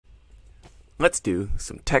let's do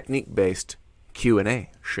some technique-based Q&A,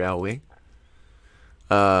 shall we?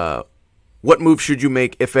 What move should you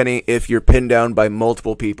make, if any, if you're pinned down by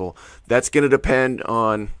multiple people? That's going to depend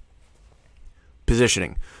on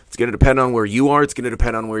positioning. It's going to depend on where you are. It's going to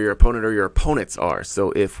depend on where your opponent or your opponents are.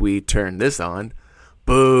 So if we turn this on,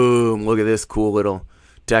 boom, look at this cool little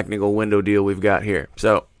technical window deal we've got here.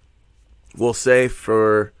 So we'll say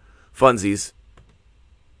for funsies,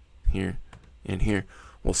 here and here,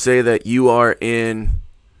 we'll say that you are in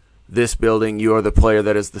this building. You are the player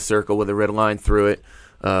that is the circle with a red line through it.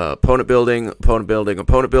 Opponent building, opponent building,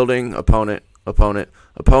 opponent building, opponent, opponent,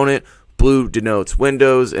 opponent. Blue denotes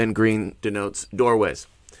windows and green denotes doorways.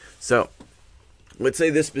 So let's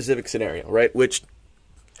say this specific scenario, right, which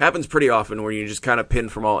happens pretty often where you just kind of pin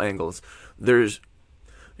from all angles.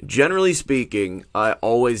 Generally speaking, I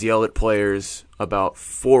always yell at players about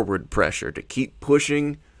forward pressure, to keep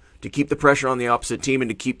pushing, to keep the pressure on the opposite team and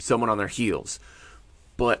to keep someone on their heels.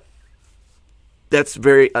 But that's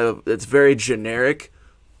very generic,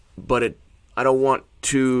 but I don't want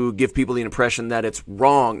to give people the impression that it's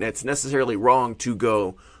wrong, that it's necessarily wrong to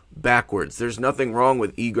go backwards. There's nothing wrong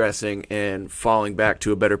with egressing and falling back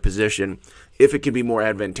to a better position if it can be more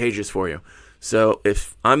advantageous for you. So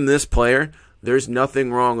if I'm this player, there's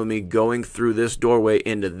nothing wrong with me going through this doorway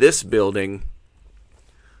into this building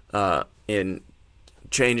and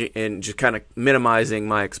changing and just kind of minimizing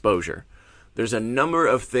my exposure. There's a number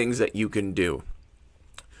of things that you can do.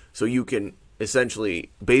 So you can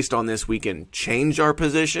essentially, based on this, we can change our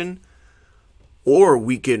position, or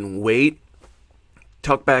we can wait,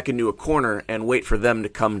 tuck back into a corner, and wait for them to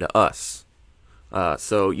come to us.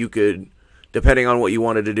 So you could, depending on what you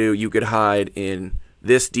wanted to do, you could hide in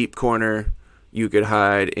this deep corner. You could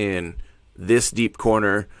hide in this deep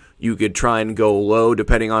corner. You could try and go low,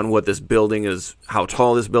 depending on what this building is, how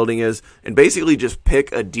tall this building is, and basically just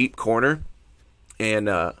pick a deep corner and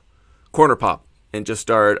corner pop. And just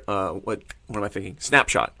start, what am I thinking?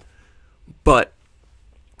 Snapshot. But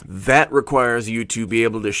that requires you to be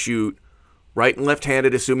able to shoot right and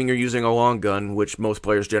left-handed, assuming you're using a long gun, which most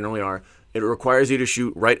players generally are. It requires you to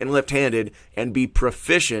shoot right and left-handed and be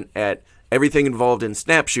proficient at everything involved in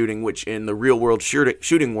snap shooting, which in the real-world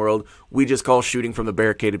shooting world, we just call shooting from the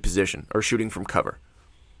barricaded position or shooting from cover.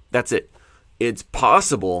 That's it. It's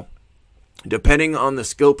possible, depending on the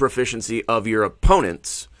skill proficiency of your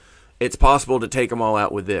opponents, it's possible to take them all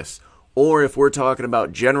out with this. Or if we're talking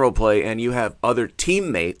about general play and you have other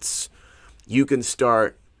teammates, you can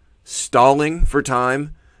start stalling for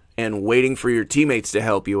time and waiting for your teammates to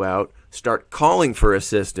help you out. Start calling for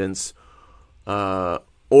assistance,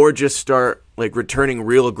 or just start like returning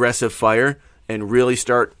real aggressive fire and really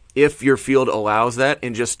start, if your field allows that,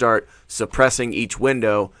 and just start suppressing each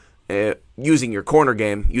window using your corner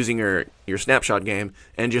game, using your snapshot game,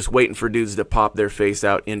 and just waiting for dudes to pop their face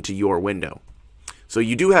out into your window. So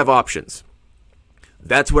you do have options.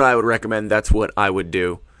 That's what I would recommend. That's what I would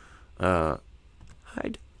do.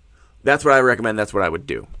 Hide. That's what I recommend. That's what I would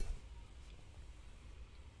do.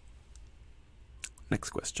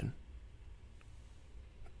 Next question.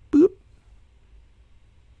 Boop.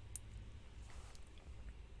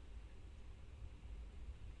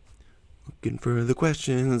 Looking for the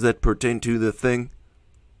questions that pertain to the thing.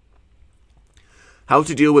 How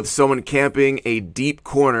to deal with someone camping a deep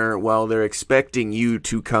corner while they're expecting you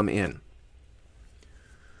to come in.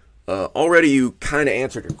 Already you kind of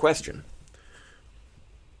answered your question.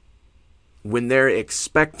 When they're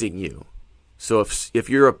expecting you. So if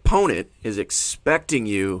your opponent is expecting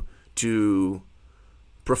you to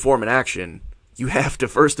perform an action, you have to,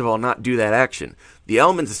 first of all, not do that action. The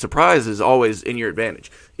element of surprise is always in your advantage.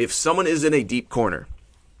 If someone is in a deep corner,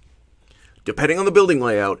 depending on the building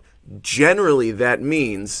layout, generally that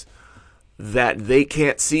means that they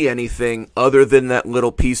can't see anything other than that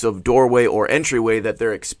little piece of doorway or entryway that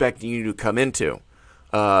they're expecting you to come into.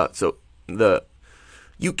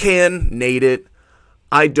 You can nade it.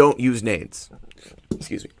 I don't use nades.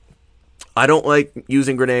 Excuse me. I don't like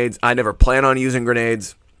using grenades. I never plan on using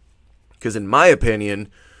grenades. Because in my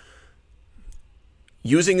opinion,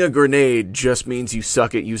 using a grenade just means you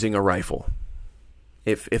suck at using a rifle.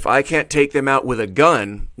 If I can't take them out with a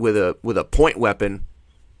gun, with a point weapon,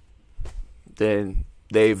 then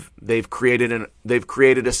they've created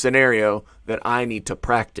a scenario that I need to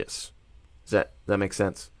practice. Does that make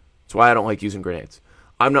sense? That's why I don't like using grenades.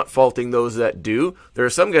 I'm not faulting those that do. There are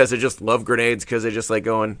some guys that just love grenades because they just like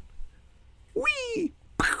going, wee,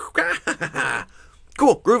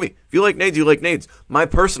 cool, groovy. If you like nades, you like nades. My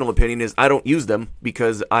personal opinion is I don't use them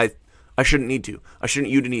because I I shouldn't need to.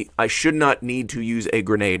 I should not need to use a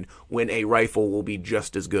grenade when a rifle will be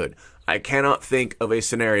just as good. I cannot think of a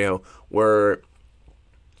scenario where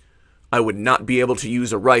I would not be able to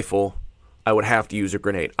use a rifle. I would have to use a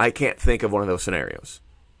grenade. I can't think of one of those scenarios.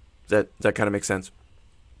 Does that kind of make sense?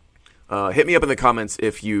 Hit me up in the comments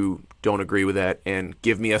if you don't agree with that, and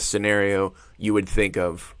give me a scenario you would think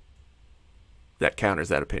of that counters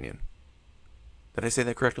that opinion. Did I say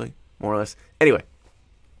that correctly? More or less. Anyway,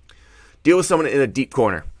 deal with someone in a deep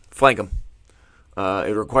corner. Flank them.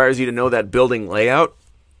 It requires you to know that building layout,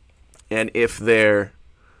 and if they're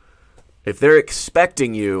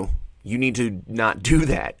expecting you, you need to not do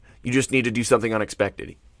that. You just need to do something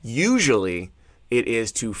unexpected. Usually, it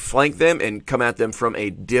is to flank them and come at them from a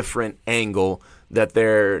different angle that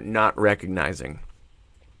they're not recognizing.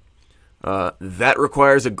 That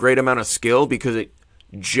requires a great amount of skill because it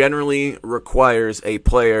generally requires a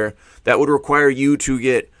player that would require you to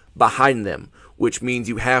get behind them, which means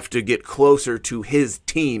you have to get closer to his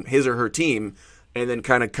team, his or her team, and then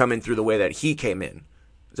kind of come in through the way that he came in.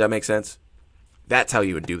 Does that make sense? That's how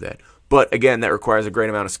you would do that. But again, that requires a great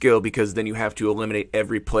amount of skill because then you have to eliminate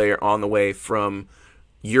every player on the way from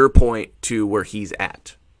your point to where he's at.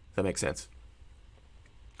 Does that make sense?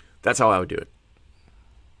 That's how I would do it.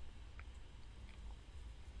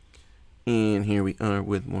 And here we are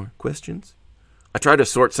with more questions. I tried to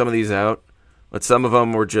sort some of these out, but some of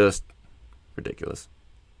them were just ridiculous.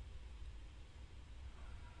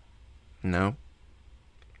 No.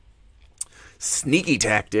 Sneaky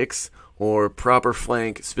tactics or proper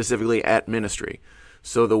flank, specifically at ministry.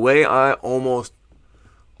 So the way I almost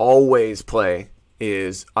always play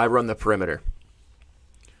is I run the perimeter.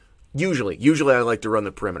 Usually I like to run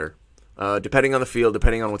the perimeter. Depending on the field,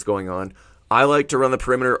 depending on what's going on. I like to run the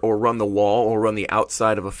perimeter or run the wall or run the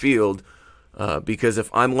outside of a field because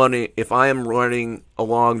if I am running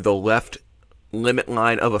along the left limit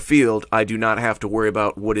line of a field, I do not have to worry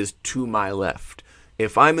about what is to my left.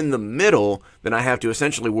 If I'm in the middle, then I have to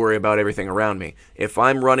essentially worry about everything around me. If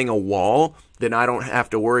I'm running a wall, then I don't have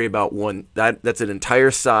to worry about one. That's an entire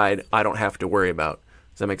side I don't have to worry about.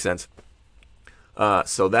 Does that make sense?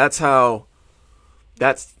 So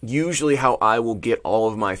that's usually how I will get all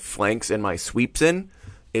of my flanks and my sweeps in,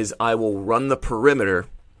 is I will run the perimeter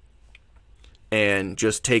and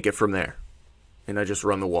just take it from there. And I just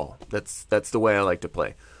run the wall. That's the way I like to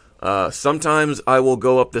play. Sometimes I will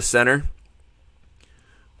go up the center.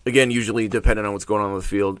 Again, usually depending on what's going on the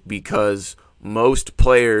field, because most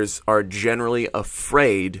players are generally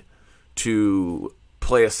afraid to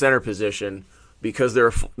play a center position because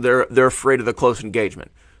they're afraid of the close engagement.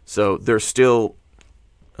 So they're still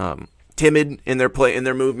timid in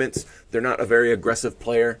their movements. They're not a very aggressive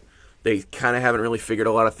player. They kind of haven't really figured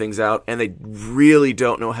a lot of things out, and they really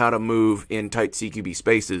don't know how to move in tight CQB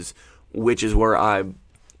spaces, which is where I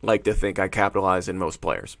like to think I capitalize in most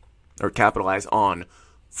players, or capitalize on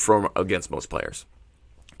from against most players,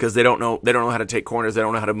 because they don't know how to take corners. They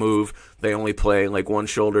don't know how to move. They only play like one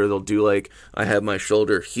shoulder. They'll do like, I have my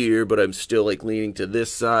shoulder here, but I'm still like leaning to this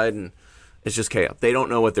side, and it's just chaos. They don't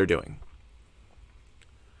know what they're doing.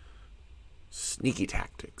 Sneaky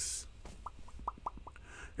tactics.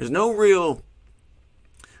 There's no real,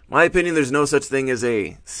 my opinion, there's no such thing as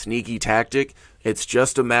a sneaky tactic. It's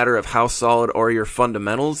just a matter of how solid are your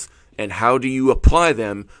fundamentals and how do you apply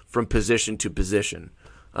them from position to position.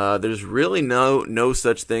 There's really no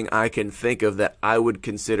such thing I can think of that I would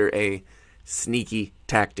consider a sneaky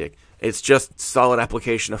tactic. It's just solid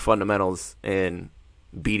application of fundamentals and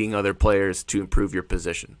beating other players to improve your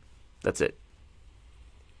position. That's it.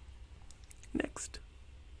 Next.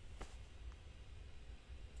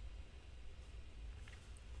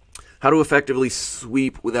 How to effectively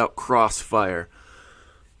sweep without crossfire.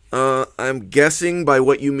 I'm guessing by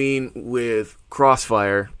what you mean with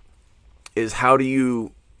crossfire is how do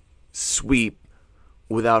you sweep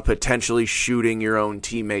without potentially shooting your own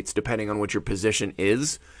teammates depending on what your position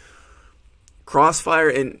is. Crossfire,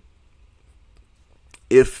 and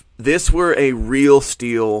if this were a real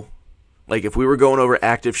steal, like if we were going over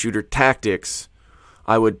active shooter tactics,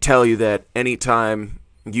 I would tell you that anytime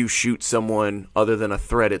you shoot someone other than a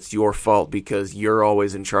threat, it's your fault because you're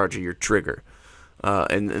always in charge of your trigger.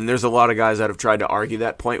 And there's a lot of guys that have tried to argue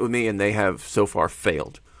that point with me, and they have so far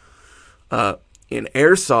failed. In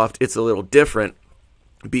Airsoft, it's a little different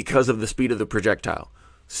because of the speed of the projectile.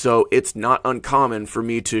 So it's not uncommon for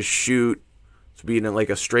me to shoot, to be in like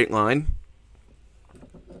a straight line.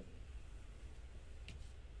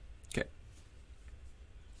 Okay.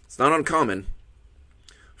 It's not uncommon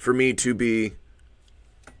for me to be,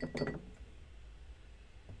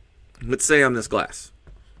 let's say I'm this glass.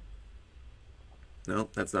 No,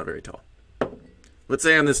 that's not very tall. Let's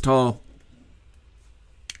say I'm this tall.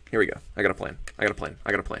 Here we go. I got a plan.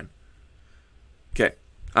 Okay,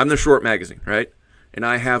 I'm the short magazine, right? And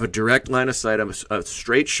I have a direct line of sight. I'm a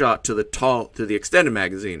straight shot to the extended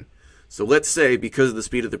magazine. So let's say because of the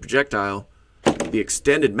speed of the projectile, the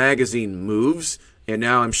extended magazine moves, and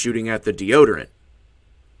now I'm shooting at the deodorant.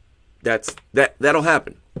 That'll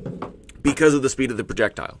happen because of the speed of the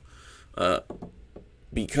projectile.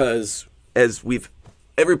 Because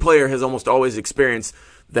every player has almost always experienced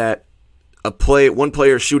that one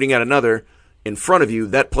player shooting at another in front of you,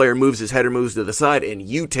 that player moves his head or moves to the side, and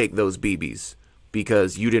you take those BBs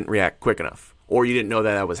because you didn't react quick enough, or you didn't know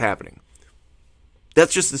that was happening.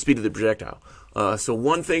 That's just the speed of the projectile. So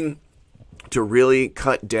one thing to really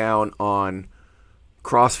cut down on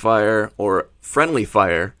crossfire or friendly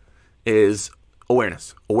fire is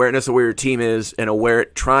awareness. Awareness of where your team is, and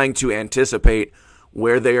trying to anticipate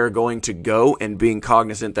where they are going to go, and being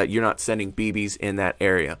cognizant that you're not sending BBs in that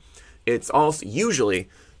area. It's also usually,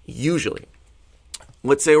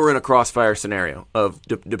 let's say we're in a crossfire scenario of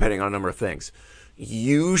depending on a number of things.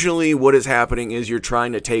 Usually what is happening is you're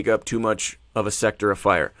trying to take up too much of a sector of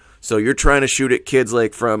fire. So you're trying to shoot at kids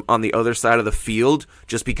like from on the other side of the field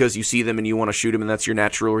just because you see them and you want to shoot them, and that's your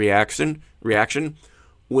natural reaction,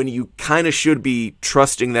 when you kind of should be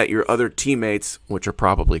trusting that your other teammates, which are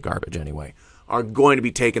probably garbage anyway, are going to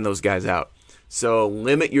be taking those guys out. So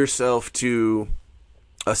limit yourself to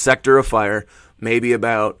a sector of fire, maybe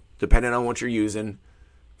about, depending on what you're using,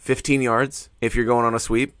 15 yards if you're going on a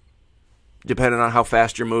sweep, depending on how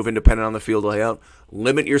fast you're moving, depending on the field layout.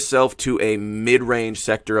 Limit yourself to a mid-range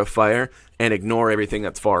sector of fire and ignore everything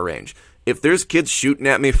that's far range. If there's kids shooting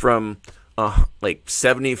at me from like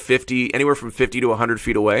 70, 50, anywhere from 50 to 100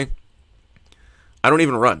 feet away, I don't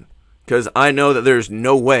even run, because I know that there's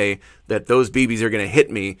no way that those BBs are going to hit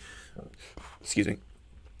me,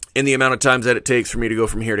 in the amount of times that it takes for me to go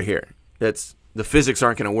from here to here. The physics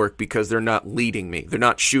aren't going to work because they're not leading me. They're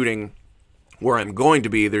not shooting where I'm going to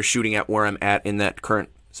be. They're shooting at where I'm at in that current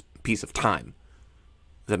piece of time.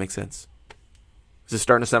 Does that make sense? Is this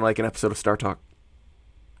starting to sound like an episode of Star Talk?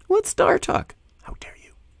 What's Star Talk? How dare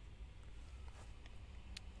you?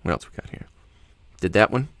 What else we got here? Did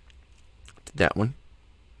that one.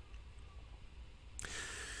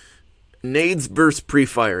 Nades versus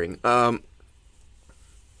pre-firing.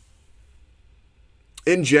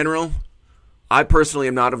 In general, I personally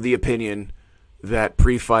am not of the opinion that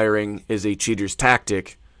pre-firing is a cheater's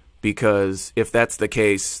tactic, because if that's the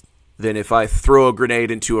case, then if I throw a grenade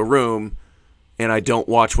into a room and I don't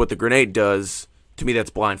watch what the grenade does, to me that's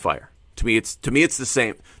blind fire. To me it's the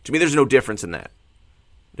same. To me there's no difference in that.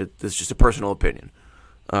 It's just a personal opinion.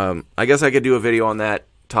 I guess I could do a video on that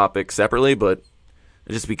topic separately, but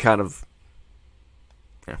it'd just be kind of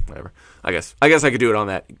whatever. I guess I could do it on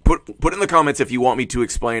that. Put in the comments if you want me to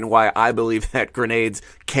explain why I believe that grenades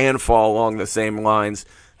can fall along the same lines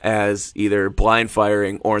as either blind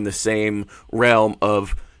firing, or in the same realm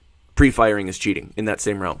of pre-firing is cheating, in that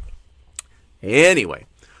same realm. Anyway,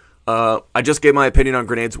 I just gave my opinion on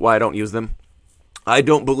grenades, why I don't use them. I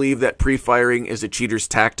don't believe that pre-firing is a cheater's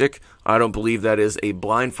tactic. I don't believe that is a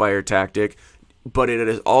blind fire tactic, but it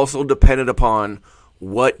is also dependent upon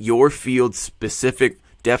what your field's specific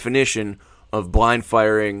definition of blind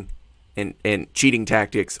firing and cheating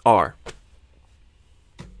tactics are.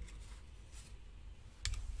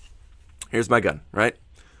 Here's my gun, right?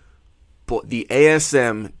 The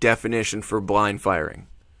ASM definition for blind firing.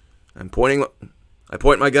 I point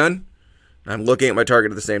my gun, and I'm looking at my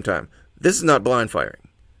target at the same time. This is not blind firing.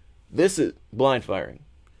 This is blind firing.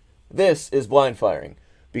 This is blind firing,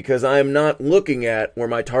 because I am not looking at where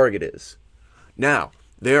my target is. Now,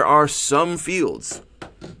 there are some fields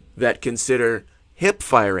that consider hip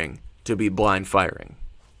firing to be blind firing.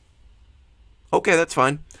 Okay, that's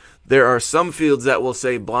fine. There are some fields that will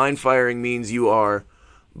say blind firing means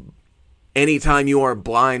anytime you are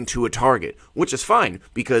blind to a target, which is fine,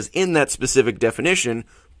 because in that specific definition,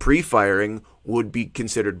 pre-firing would be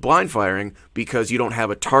considered blind firing because you don't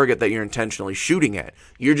have a target that you're intentionally shooting at.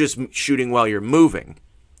 You're just shooting while you're moving.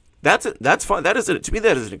 That's fine. To me,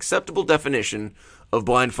 that is an acceptable definition of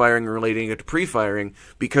blind firing relating it to pre-firing,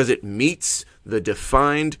 because it meets the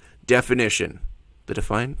defined definition. The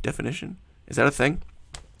defined definition? Is that a thing?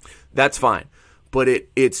 That's fine. But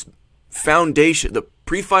its foundation, the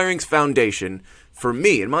pre-firing's foundation, for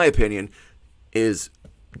me, in my opinion, is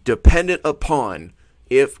dependent upon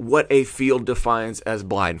what a field defines as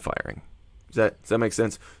blind firing. Does that make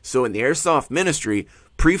sense? So in the Airsoft ministry,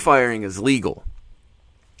 pre-firing is legal.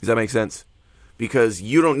 Does that make sense? Because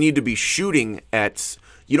you don't need to be shooting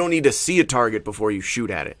you don't need to see a target before you shoot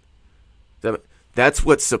at it. That's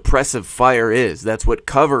what suppressive fire is. That's what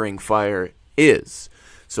covering fire is.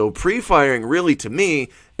 So pre-firing really to me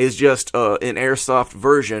is just an airsoft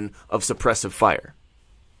version of suppressive fire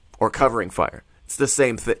or covering fire. It's the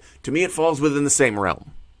same thing. To me, it falls within the same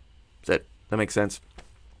realm. That makes sense?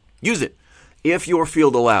 Use it if your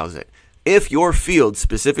field allows it. If your field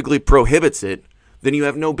specifically prohibits it, then you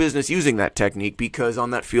have no business using that technique, because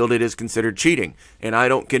on that field it is considered cheating. And I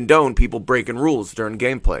don't condone people breaking rules during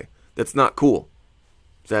gameplay. That's not cool.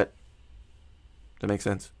 Does that make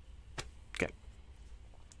sense? Okay.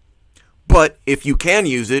 But if you can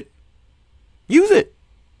use it, use it.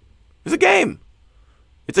 It's a game.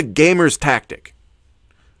 It's a gamer's tactic.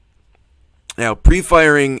 Now,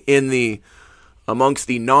 pre-firing amongst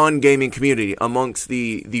the non-gaming community, amongst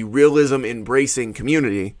the realism embracing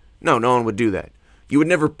community, no one would do that. You would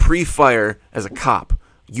never pre-fire as a cop.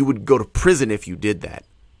 You would go to prison if you did that.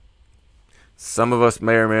 Some of us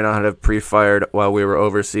may or may not have pre-fired while we were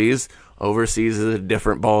overseas. Overseas is a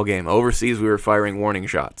different ball game. Overseas, we were firing warning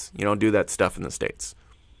shots. You don't do that stuff in the States.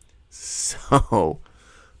 So,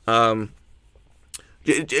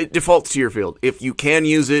 it defaults to your field. If you can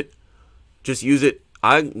use it, just use it.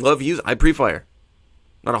 I pre-fire.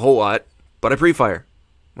 Not a whole lot, but I pre-fire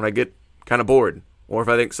when I get kind of bored, or if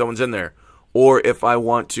I think someone's in there, or if I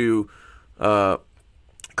want to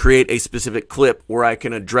create a specific clip where I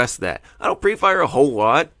can address that. I don't pre-fire a whole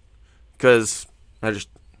lot because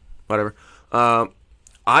whatever.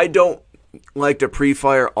 I don't like to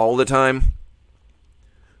pre-fire all the time,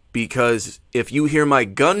 because if you hear my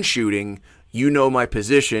gun shooting, you know my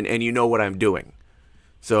position and you know what I'm doing.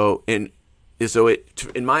 So in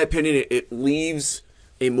my opinion, it leaves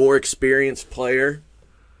a more experienced player.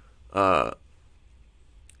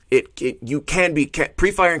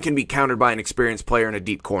 Pre-firing can be countered by an experienced player in a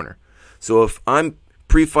deep corner. So if I'm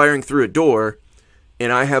pre-firing through a door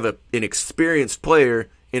and I have an experienced player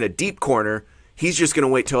in a deep corner, he's just going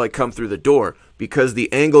to wait till I come through the door, because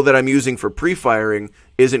the angle that I'm using for pre-firing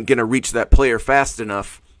isn't going to reach that player fast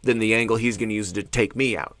enough than the angle he's going to use to take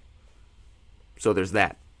me out. So there's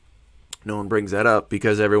that. No one brings that up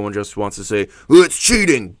because everyone just wants to say, oh, it's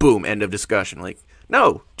cheating. Boom, end of discussion. Like,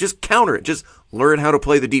 no, just counter it. Just learn how to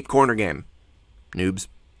play the deep corner game. Noobs.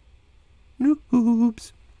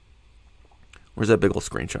 Noobs. Where's that big old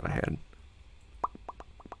screenshot I had?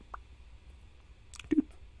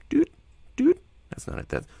 Dude. That's not it.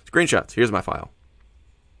 That's screenshots. Here's my file.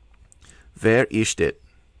 Where ist it?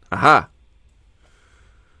 Aha.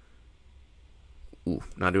 Ooh,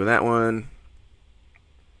 not doing that one.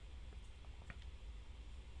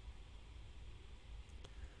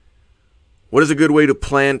 What is a good way to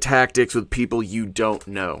plan tactics with people you don't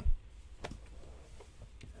know?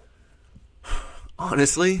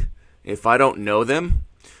 Honestly, if I don't know them,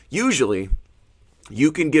 usually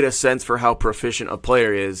you can get a sense for how proficient a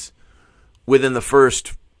player is within the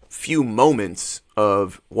first few moments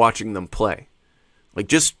of watching them play. Like,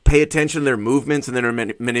 just pay attention to their movements and their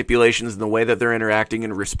manipulations and the way that they're interacting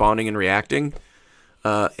and responding and reacting.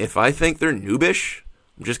 If I think they're noobish,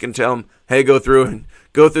 I'm just going to tell them, hey, go through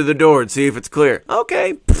the door and see if it's clear.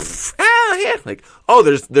 Okay. Yeah. Like, oh,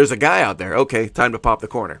 there's a guy out there. Okay, time to pop the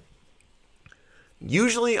corner.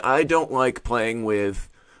 Usually I don't like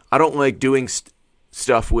doing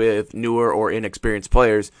stuff with newer or inexperienced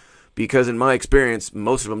players, because in my experience,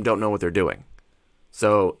 most of them don't know what they're doing.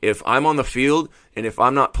 So if I'm on the field and if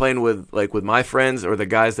I'm not playing with my friends or the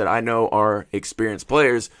guys that I know are experienced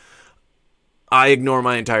players, I ignore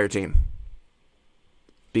my entire team,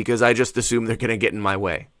 because I just assume they're going to get in my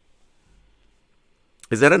way.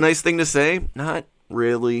 Is that a nice thing to say? Not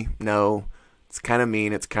really. No. It's kind of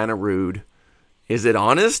mean. It's kind of rude. Is it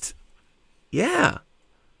honest? Yeah.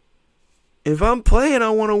 If I'm playing, I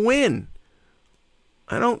want to win.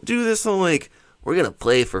 I don't do this on we're going to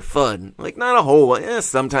play for fun. Not a whole lot.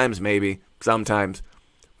 Sometimes maybe. Sometimes.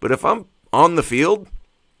 But if I'm on the field,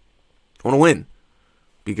 I want to win.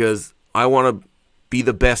 Because I want to be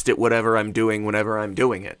the best at whatever I'm doing whenever I'm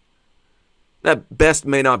doing it. That best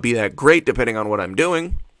may not be that great depending on what I'm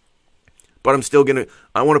doing, but I'm still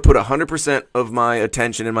I want to put 100% of my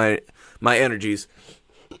attention and my energies,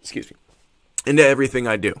 into everything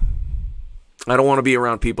I do. I don't want to be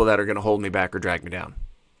around people that are going to hold me back or drag me down.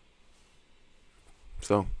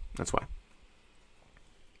 So, that's why.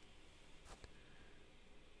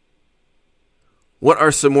 What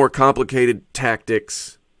are some more complicated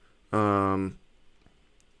tactics? Let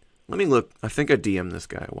me look. I think I DM'd this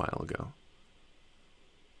guy a while ago.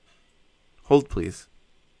 Hold, please.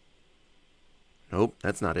 Nope,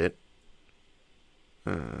 that's not it.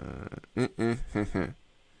 No.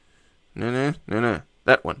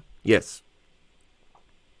 That one. Yes.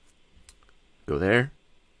 Go there.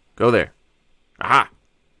 Go there. Aha!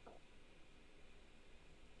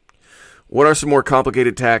 What are some more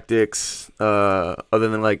complicated tactics other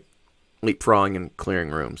than like leapfrogging and clearing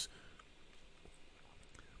rooms?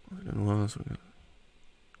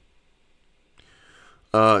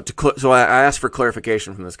 So I asked for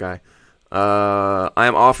clarification from this guy. I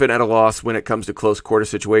am often at a loss when it comes to close quarter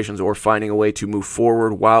situations or finding a way to move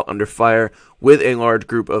forward while under fire with a large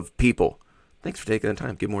group of people. Thanks for taking the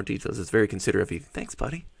time. Give more details. It's very considerate of you. Thanks,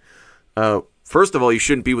 buddy. First of all, you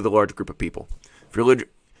shouldn't be with a large group of people. If you're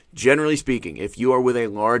generally speaking, if you are with a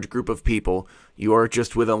large group of people, you are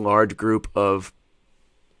just with a large group of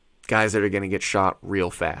guys that are going to get shot real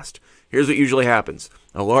fast. Here's what usually happens.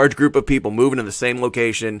 A large group of people moving to the same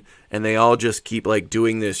location, and they all just keep like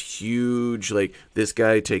doing this huge, like this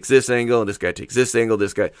guy takes this angle, and this guy takes this angle,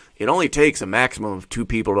 this guy. It only takes a maximum of 2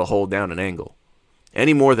 people to hold down an angle.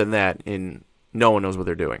 Any more than that, and no one knows what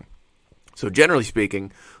they're doing. So generally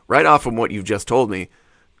speaking, right off from what you've just told me,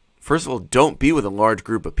 first of all, don't be with a large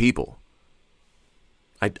group of people.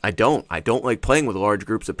 I don't like playing with large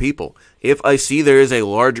groups of people. If I see there is a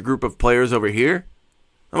large group of players over here,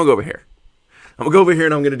 I'm going to go over here. I'm going to go over here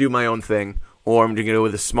and I'm going to do my own thing. Or I'm going to go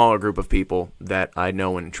with a smaller group of people that I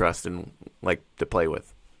know and trust and like to play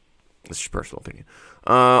with. That's just personal opinion.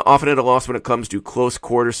 Often at a loss when it comes to close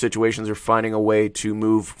quarter situations or finding a way to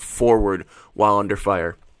move forward while under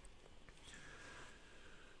fire.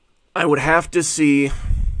 I would have to see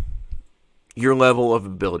your level of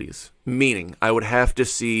abilities. Meaning, I would have to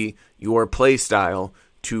see your play style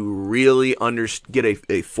to really get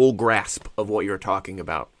a full grasp of what you're talking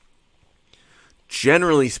about.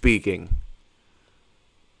 Generally speaking,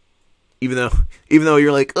 even though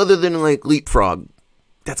you're like, other than like leapfrog,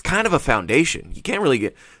 that's kind of a foundation. You can't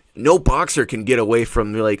really no boxer can get away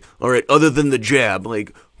from, like, all right, other than the jab.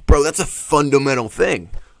 Like, bro, that's a fundamental thing.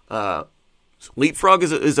 So leapfrog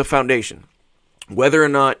is a foundation. Whether or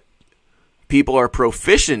not people are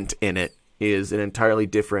proficient in it is an entirely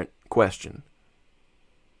different question.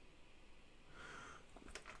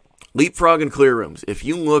 Leapfrog and clear rooms. If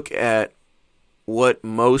you look at what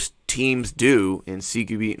most teams do in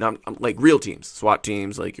CQB, not like real teams, SWAT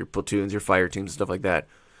teams, like your platoons, your fire teams, and stuff like that,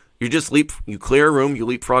 you clear a room, you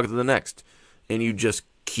leapfrog to the next, and you just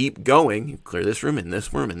keep going. You clear this room, and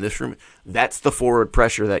this room, and this room. That's the forward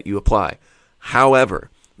pressure that you apply. However,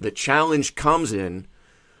 the challenge comes in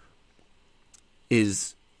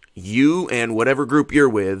is you and whatever group you're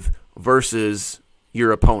with versus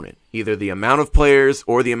your opponent. Either the amount of players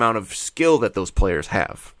or the amount of skill that those players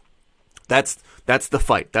have. That's the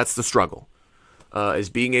fight. That's the struggle. Is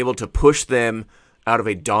being able to push them out of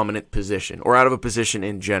a dominant position or out of a position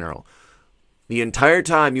in general. The entire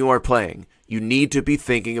time you are playing, you need to be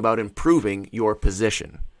thinking about improving your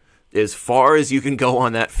position as far as you can go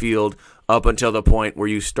on that field up until the point where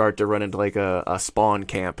you start to run into like a spawn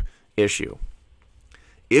camp issue.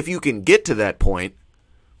 If you can get to that point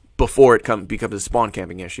before it becomes a spawn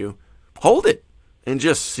camping issue, hold it and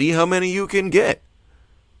just see how many you can get.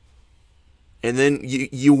 And then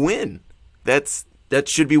you win. That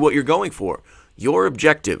should be what you're going for. Your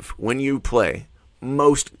objective when you play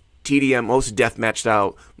most TDM, most deathmatch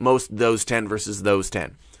style, most those 10 versus those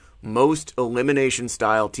 10, most elimination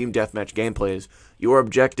style team deathmatch gameplays, your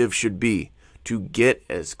objective should be to get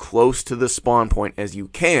as close to the spawn point as you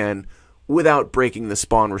can without breaking the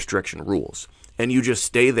spawn restriction rules. And you just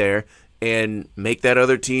stay there and make that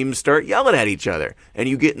other team start yelling at each other. And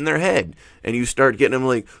you get in their head. And you start getting them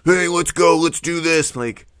like, hey, let's go, let's do this.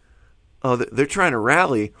 Like, oh, they're trying to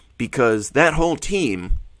rally because that whole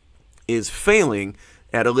team is failing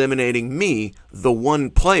at eliminating me, the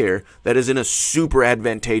one player that is in a super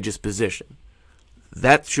advantageous position.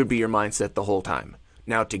 That should be your mindset the whole time.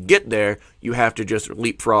 Now, to get there, you have to just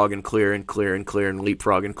leapfrog and clear and clear and clear and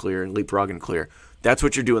leapfrog and clear and leapfrog and clear. That's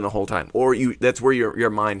what you're doing the whole time. Or that's where your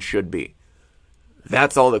mind should be.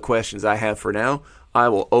 That's all the questions I have for now. I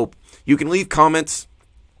will you can leave comments.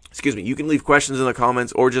 You can leave questions in the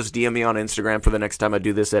comments or just DM me on Instagram for the next time I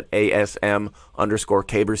do this at ASM_Caber,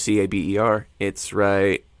 CABER. It's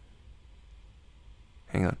right.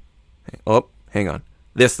 Hang on. Hang on.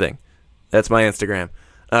 This thing. That's my Instagram.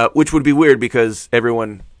 Which would be weird because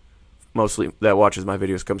everyone mostly that watches my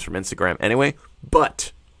videos comes from Instagram anyway.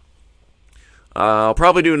 But I'll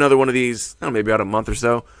probably do another one of these, maybe about a month or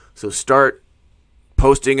so. So start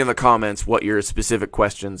posting in the comments what your specific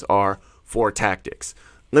questions are for tactics.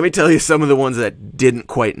 Let me tell you some of the ones that didn't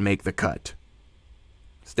quite make the cut.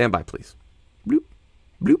 Stand by, please. Bloop.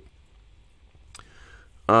 Bloop.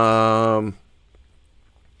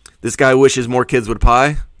 This guy wishes more kids would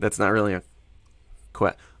pie. That's not really a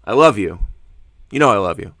question. I love you. You know I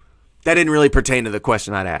love you. that didn't really pertain to the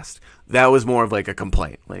question I'd asked. That was more of like a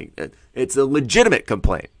complaint. Like, it's a legitimate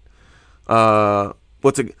complaint. A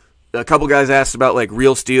couple guys asked about like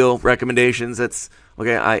Real Steel recommendations. That's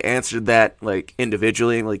okay. I answered that like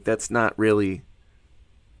individually. Like, that's not really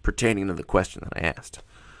pertaining to the question that I asked.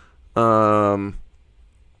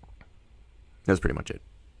 That's pretty much it.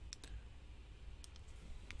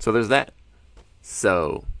 So there's that.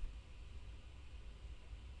 So